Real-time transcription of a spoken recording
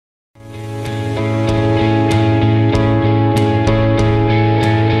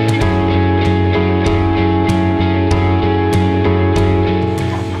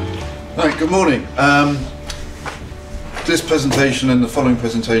morning. This presentation and the following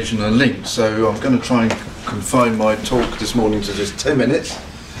presentation are linked, so I'm going to try and confine my talk this morning to just 10 minutes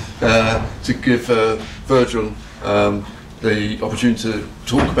to give Virgil the opportunity to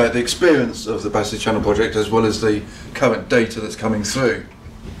talk about the experience of the Battersea Channel Project as well as the current data that's coming through.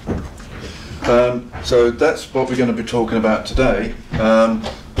 So that's what we're going to be talking about today,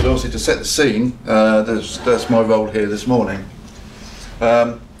 but obviously to set the scene, that's my role here this morning.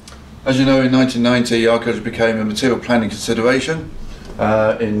 As you know, in 1990 archaeology became a material planning consideration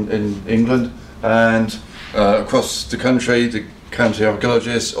in England, and across the country the county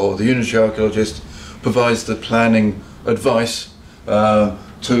archaeologist or the unitary archaeologist provides the planning advice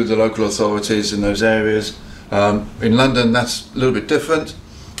to the local authorities in those areas. In London that's a little bit different.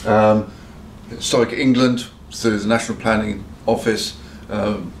 Historic England, through the National Planning Office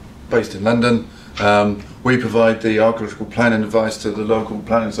based in London, we provide the archaeological planning advice to the local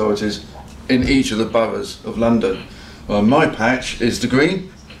planning authorities in each of the boroughs of London. My patch is the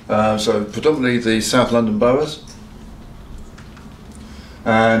green, so predominantly the South London boroughs.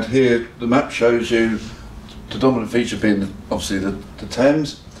 And here the map shows you the dominant feature being obviously the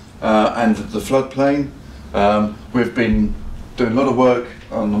Thames and the floodplain. We've been doing a lot of work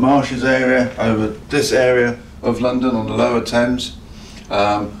on the marshes area over this area of London on the lower Thames,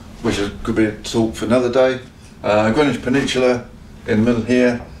 which could be a talk for another day. Greenwich Peninsula in the middle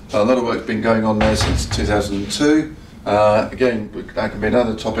here, a lot of work's been going on there since 2002. Again, that can be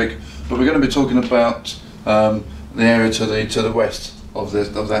another topic, but we're going to be talking about the area to the west of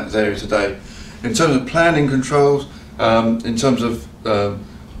that area today. In terms of planning controls, in terms of the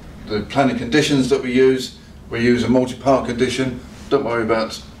planning conditions that we use a multi-part condition. Don't worry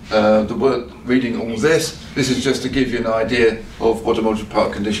about the work reading all this. This is just to give you an idea of what a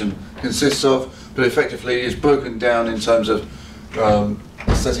multi-part condition consists of, but effectively it's broken down in terms of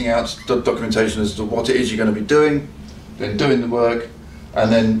setting out documentation as to what it is you're going to be doing, then doing the work,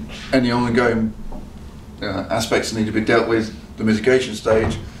 and then any ongoing aspects need to be dealt with. The mitigation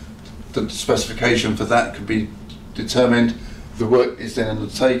stage, the specification for that can be determined, the work is then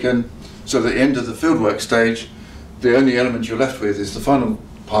undertaken, so at the end of the fieldwork stage the only element you're left with is the final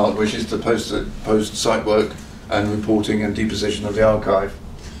part, which is the post-site work and reporting and deposition of the archive.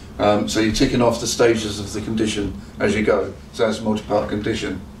 So you're ticking off the stages of the condition as you go, so that's a multi-part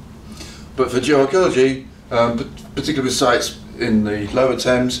condition. But for geoarchaeology, particularly with sites in the lower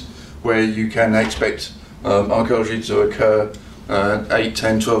Thames where you can expect archaeology to occur 8,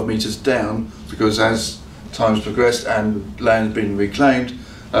 10, 12 metres down, because as time's progressed and land's been reclaimed,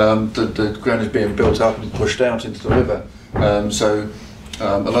 the ground is being built up and pushed out into the river. So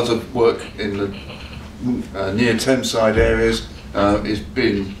a lot of work in the near Thames side areas is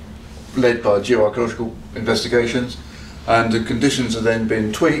being led by geoarchaeological investigations, and the conditions are then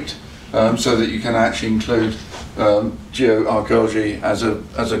being tweaked so that you can actually include geoarchaeology as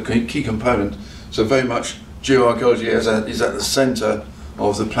a key component. So very much geoarchaeology is at the centre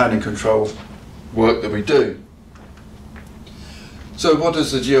of the planning control work that we do. So what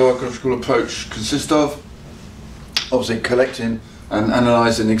does the geoarchaeological approach consist of? Obviously collecting and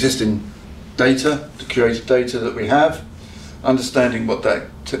analysing existing data, the curated data that we have, understanding what that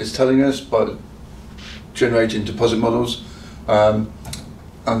is telling us by generating deposit models, and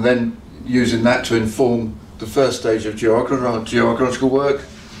then using that to inform the first stage of geoarchaeological work.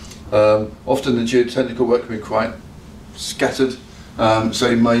 Often the geotechnical work can be quite scattered, so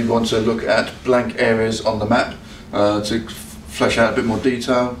you may want to look at blank areas on the map to flesh out a bit more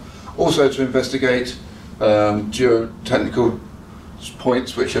detail. Also to investigate geotechnical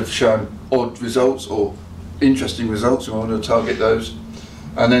points which have shown odd results or interesting results, we want to target those,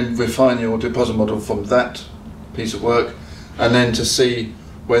 and then refine your deposit model from that piece of work, and then to see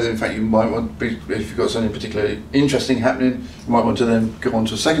whether in fact you might want to be, if you've got something particularly interesting happening, you might want to then go on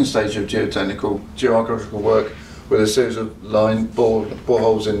to a second stage of geoarchaeological work with a series of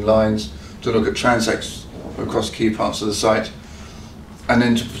boreholes in lines to look at transects across key parts of the site, and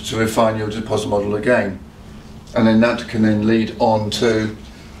then to refine your deposit model again. And then that can then lead on to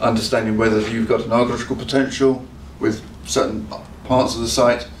understanding whether you've got an archaeological potential with certain parts of the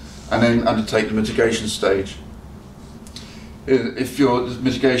site, and then undertake the mitigation stage. If your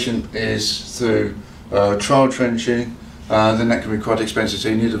mitigation is through trial trenching, then that can be quite expensive, so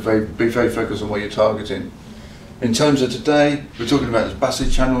you need to be very focused on what you're targeting. In terms of today, we're talking about the Battersea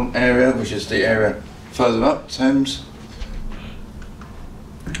Channel area, which is the area further up Thames.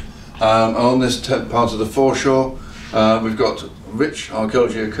 On this part of the foreshore, we've got rich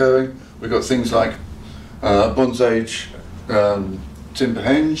archaeology occurring. We've got things like Bronze Age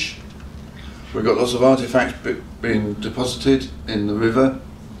Timberhenge. We've got lots of artefacts being deposited in the river.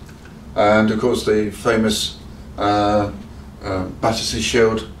 and of course the famous Battersea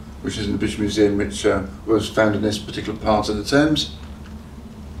Shield, which is in the British Museum, which was found in this particular part of the Thames.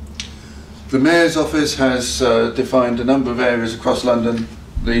 The Mayor's Office has defined a number of areas across London,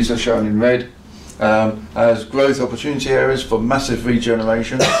 these are shown in red, as growth opportunity areas for massive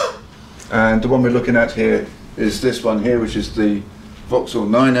regeneration. And the one we're looking at here is this one here, which is the Vauxhall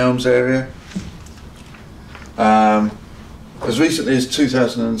Nine Elms area. As recently as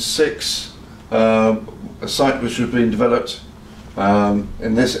 2006, a site which was being developed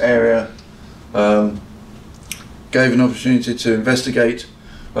in this area gave an opportunity to investigate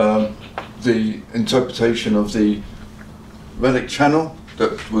the interpretation of the relic channel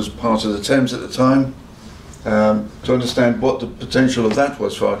that was part of the Thames at the time, to understand what the potential of that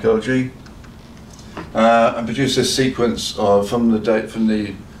was for archaeology, and produce this sequence from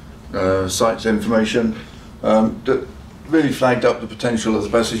the site's information that really flagged up the potential of the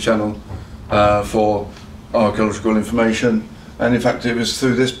Battersea Channel for archaeological information. And in fact, it was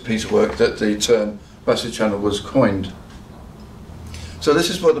through this piece of work that the term Battersea Channel was coined. So this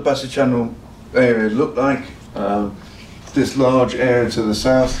is what the Battersea Channel area looked like. This large area to the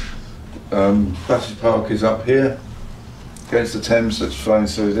south, Battersea Park is up here against the Thames that's flowing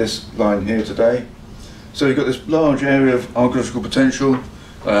through this line here today. So you've got this large area of archaeological potential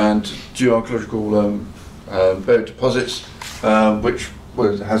and geoarchaeological buried deposits, which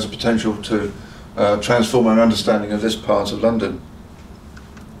has a potential to transform our understanding of this part of London.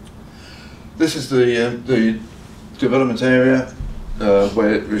 This is the development area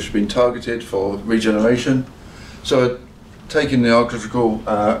where it has been targeted for regeneration. So taking the archaeological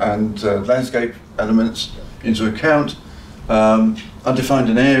and landscape elements into account, I defined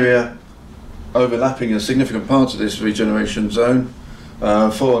an area overlapping a significant part of this regeneration zone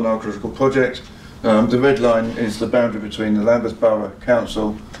for an archaeological project. The red line is the boundary between the Lambeth Borough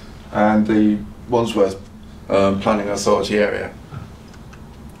Council and the Wandsworth Planning Authority area.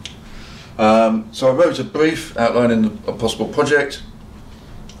 So I wrote a brief outlining a possible project.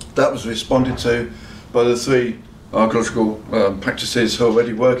 That was responded to by the three archaeological practices who are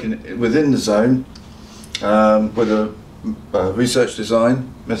already working within the zone with a research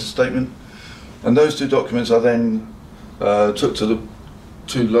design method statement. And those two documents I then took to the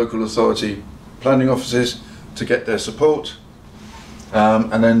two local authority planning offices to get their support.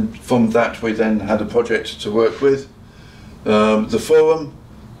 And then from that we then had a project to work with. The forum,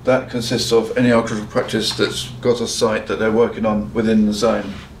 that consists of any archaeological practice that's got a site that they're working on within the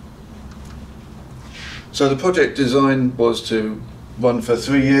zone. So the project design was to run for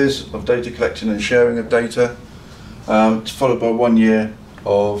 3 years of data collecting and sharing of data, followed by 1 year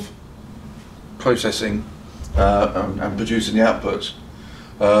of processing and producing the output.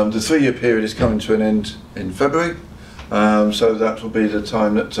 The 3-year period is coming to an end in February, so that will be the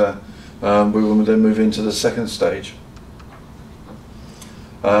time that we will then move into the second stage.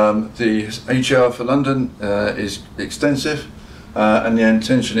 The HR for London is extensive, and the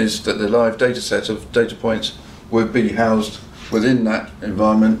intention is that the live data set of data points will be housed within that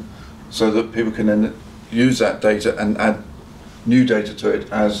environment so that people can then use that data and add new data to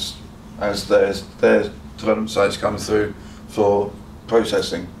it as their development sites come through for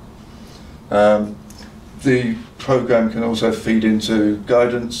processing. The programme can also feed into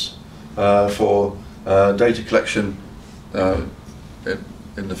guidance for data collection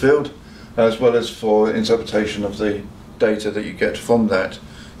in the field, as well as for interpretation of the data that you get from that,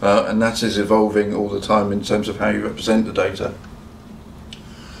 and that is evolving all the time in terms of how you represent the data.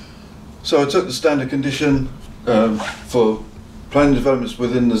 So I took the standard condition for planning developments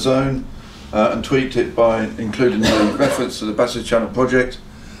within the zone and tweaked it by including the reference to the Battersea Channel Project.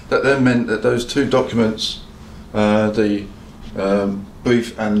 That then meant that those two documents, the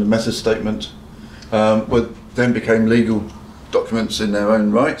brief and the method statement, then became legal documents in their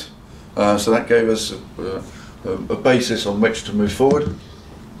own right. So that gave us a basis on which to move forward.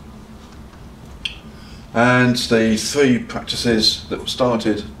 And the three practices that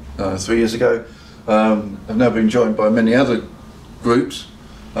started 3 years ago have now been joined by many other groups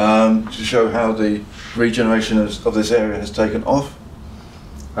to show how the regeneration of this area has taken off.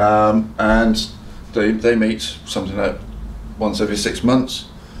 And they meet something like once every 6 months.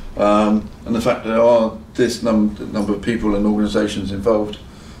 And the fact that there are this number of people and organisations involved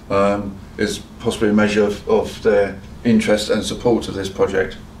is possibly a measure of their interest and support of this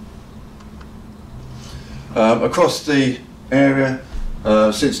project. Across the area,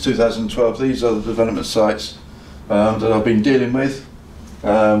 since 2012, these are the development sites that I've been dealing with,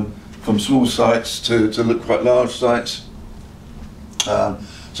 from small sites to look quite large sites.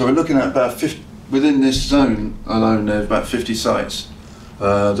 So we're looking at about 50, within this zone alone, there's about 50 sites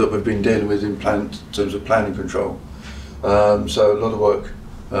that we've been dealing with in terms of planning control. So a lot of work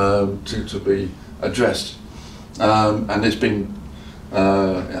to be addressed, and it's been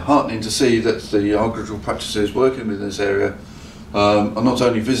heartening to see that the archaeological practices working within this area are not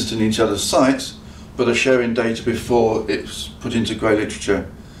only visiting each other's sites, but are sharing data before it's put into grey literature.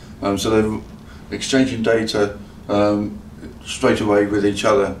 So they're exchanging data straight away with each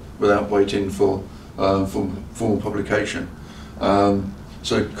other without waiting for formal publication.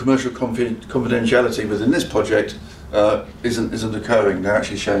 So commercial confidentiality within this project isn't occurring. They're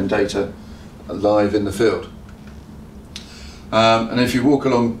actually sharing data live in the field. And if you walk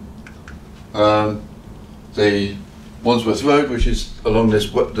along the Wandsworth Road, which is along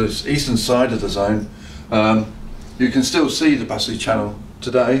this eastern side of the zone, you can still see the Battersea Channel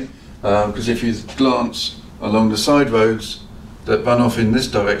today, because if you glance along the side roads that run off in this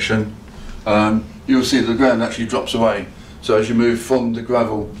direction, you'll see that the ground actually drops away. So as you move from the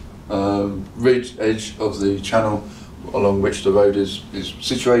gravel ridge edge of the channel along which the road is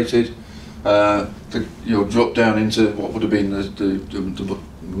situated, you'll drop down into what would have been the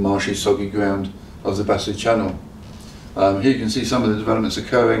marshy, soggy ground of the Battersea Channel. Here you can see some of the developments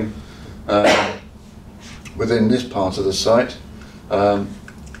occurring within this part of the site.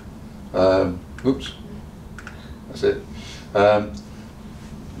 Oops, that's it.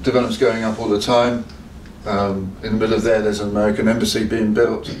 Developments going up all the time. In the middle of there's an American embassy being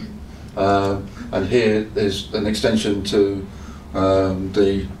built, and here there's an extension to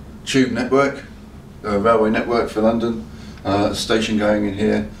the tube network, railway network for London, a station going in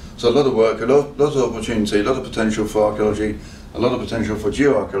here. So a lot of work, lots of opportunity, a lot of potential for archaeology, a lot of potential for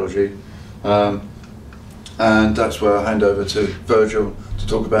geoarchaeology, and that's where I'll hand over to Virgil to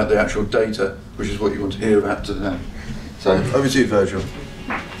talk about the actual data, which is what you want to hear about today. So over to you, Virgil.